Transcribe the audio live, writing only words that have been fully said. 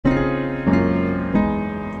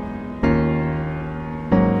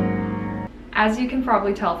As you can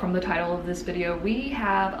probably tell from the title of this video, we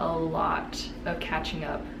have a lot of catching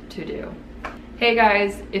up to do. Hey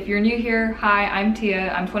guys, if you're new here, hi, I'm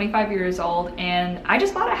Tia, I'm 25 years old, and I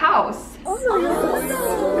just bought a house.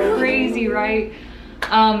 Oh, crazy, right?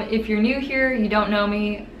 If you're new here, you don't know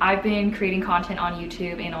me, I've been creating content on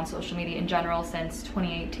YouTube and on social media in general since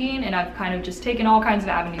 2018, and I've kind of just taken all kinds of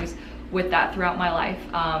avenues with that throughout my life,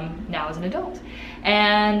 now as an adult.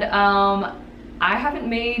 And I haven't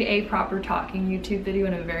made a proper talking YouTube video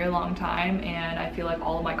in a very long time, and I feel like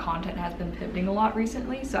all of my content has been pivoting a lot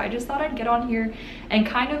recently, so I just thought I'd get on here and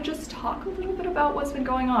kind of just talk a little bit about what's been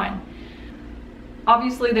going on.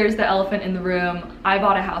 Obviously, there's the elephant in the room. I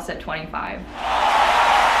bought a house at 25.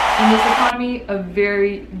 In this economy, a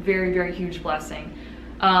very, very, very huge blessing.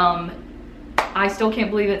 I still can't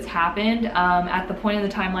believe it's happened. At the point in the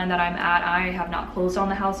timeline that I'm at, I have not closed on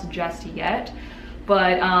the house just yet.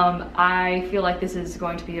 But I feel like this is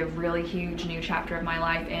going to be a really huge new chapter of my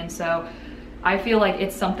life, and so I feel like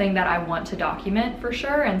it's something that I want to document for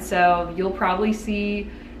sure, and so you'll probably see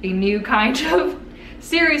a new kind of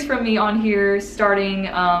series from me on here starting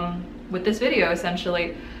with this video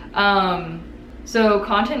essentially. So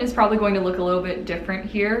content is probably going to look a little bit different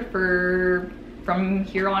here from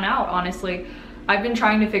here on out, honestly. I've been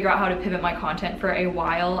trying to figure out how to pivot my content for a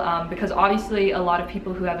while because obviously a lot of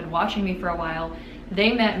people who have been watching me for a while,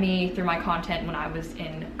 they met me through my content when I was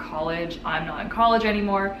in college. I'm not in college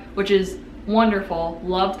anymore, which is wonderful.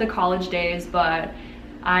 Loved the college days, but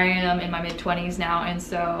I am in my mid-20s now, and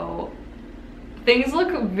so things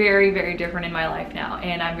look very, very different in my life now,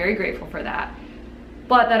 and I'm very grateful for that.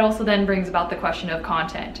 But that also then brings about the question of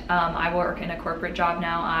content. I work in a corporate job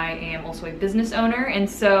now. I am also a business owner, and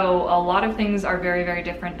so a lot of things are very, very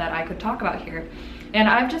different that I could talk about here. And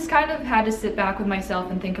I've just kind of had to sit back with myself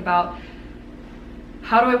and think about,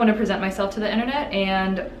 how do I want to present myself to the internet?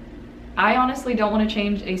 And I honestly don't want to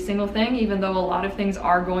change a single thing, even though a lot of things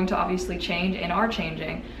are going to obviously change and are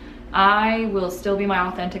changing. I will still be my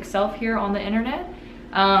authentic self here on the internet,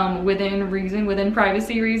 within reason, within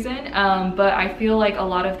privacy reason, but I feel like a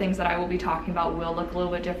lot of things that I will be talking about will look a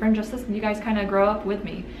little bit different, just as you guys kind of grow up with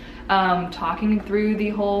me. Talking through the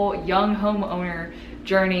whole young homeowner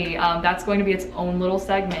journey, that's going to be its own little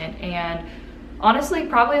segment, and honestly,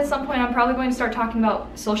 probably at some point I'm probably going to start talking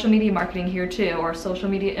about social media marketing here too, or social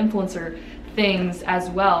media influencer things as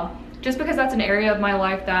well, just because that's an area of my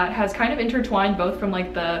life that has kind of intertwined both from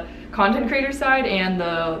like the content creator side and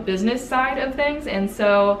the business side of things. And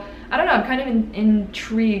so I don't know, I'm kind of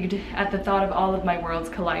intrigued at the thought of all of my worlds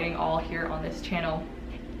colliding all here on this channel.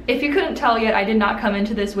 If you couldn't tell yet, I did not come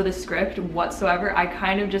into this with a script whatsoever. I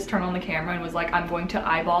kind of just turned on the camera and was like, I'm going to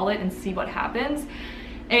eyeball it and see what happens.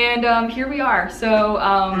 And here we are. So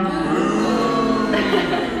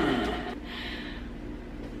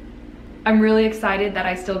I'm really excited that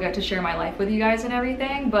I still get to share my life with you guys and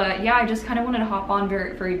everything, but yeah, I just kind of wanted to hop on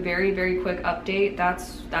for a very, very quick update.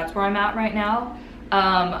 That's where I'm at right now.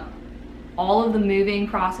 All of the moving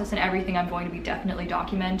process and everything I'm going to be definitely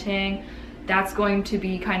documenting. That's going to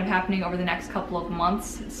be kind of happening over the next couple of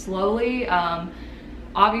months slowly.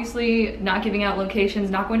 Obviously not giving out locations,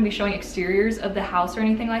 not going to be showing exteriors of the house or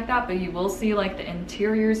anything like that, but you will see like the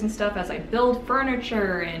interiors and stuff as I build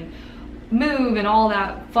furniture and move and all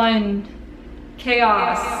that fun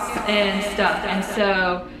chaos and stuff. And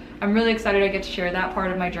so I'm really excited I get to share that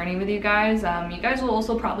part of my journey with you guys. You guys will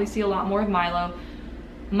also probably see a lot more of Milo.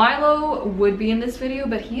 Milo would be in this video,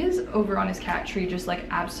 but he is over on his cat tree just like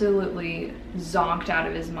absolutely zonked out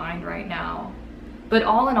of his mind right now. But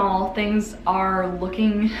all in all, things are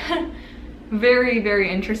looking very, very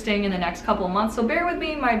interesting in the next couple of months. So bear with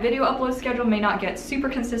me, my video upload schedule may not get super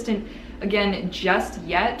consistent again just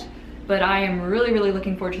yet, but I am really, really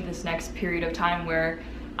looking forward to this next period of time where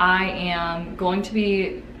I am going to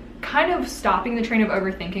be kind of stopping the train of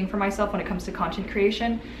overthinking for myself when it comes to content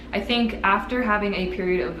creation. I think after having a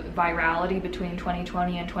period of virality between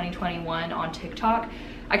 2020 and 2021 on TikTok,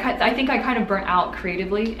 I think I kind of burnt out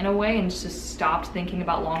creatively in a way and just stopped thinking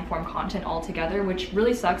about long form content altogether, which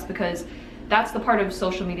really sucks because that's the part of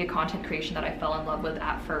social media content creation that I fell in love with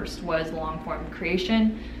at first, was long form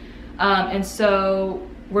creation. And so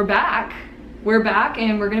we're back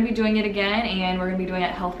and we're gonna be doing it again, and we're gonna be doing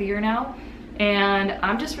it healthier now. And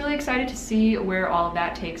I'm just really excited to see where all of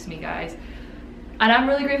that takes me, guys. And I'm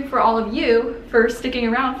really grateful for all of you for sticking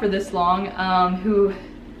around for this long,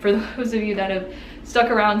 for those of you that have stuck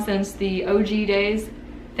around since the OG days,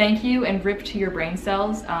 thank you and rip to your brain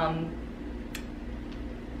cells.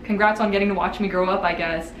 Congrats on getting to watch me grow up, I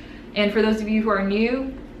guess. And for those of you who are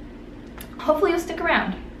new, hopefully you'll stick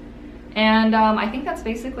around. And I think that's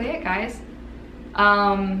basically it, guys.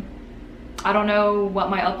 I don't know what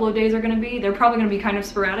my upload days are gonna be. They're probably gonna be kind of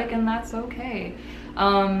sporadic, and that's okay.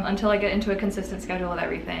 Until I get into a consistent schedule with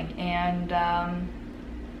everything. And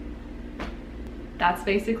that's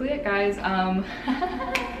basically it, guys.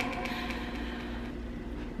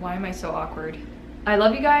 Why am I so awkward? I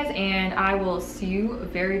love you guys, and I will see you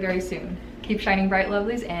very, very soon. Keep shining bright,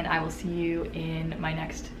 lovelies, and I will see you in my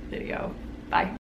next video. Bye.